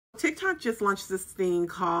TikTok just launched this thing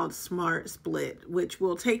called Smart Split, which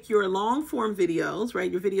will take your long form videos,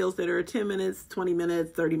 right? Your videos that are 10 minutes, 20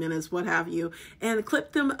 minutes, 30 minutes, what have you, and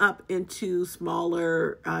clip them up into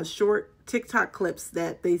smaller, short TikTok clips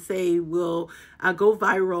that they say will go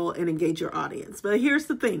viral and engage your audience. But here's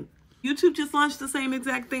the thing. YouTube just launched the same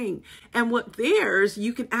exact thing. And what theirs,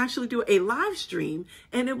 you can actually do a live stream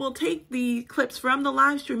and it will take the clips from the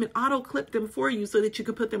live stream and auto clip them for you so that you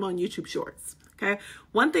can put them on YouTube Shorts. Okay.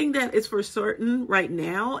 One thing that is for certain right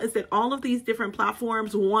now is that all of these different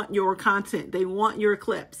platforms want your content. They want your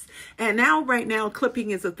clips. And now, right now, clipping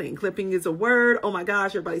is a thing. Clipping is a word. Oh my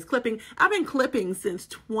gosh, everybody's clipping. I've been clipping since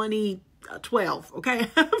 2012. Okay.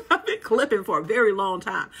 I've been clipping for a very long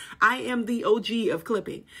time. I am the OG of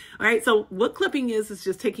clipping. All right. So what clipping is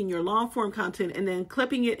just taking your long form content and then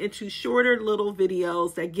clipping it into shorter little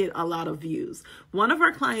videos that get a lot of views. One of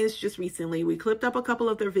our clients just recently, we clipped up a couple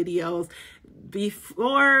of their videos.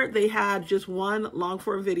 Before, they had just one long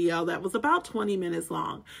form video that was about 20 minutes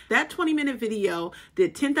long. That 20-minute video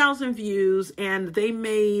did 10,000 views and they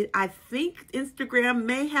made, I think Instagram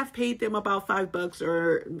may have paid them about $5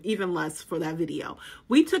 or even less for that video.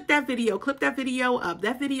 We took that video, clipped that video up.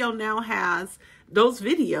 That video now has, those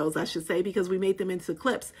videos, I should say, because we made them into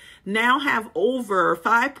clips, now have over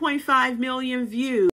 5.5 million views.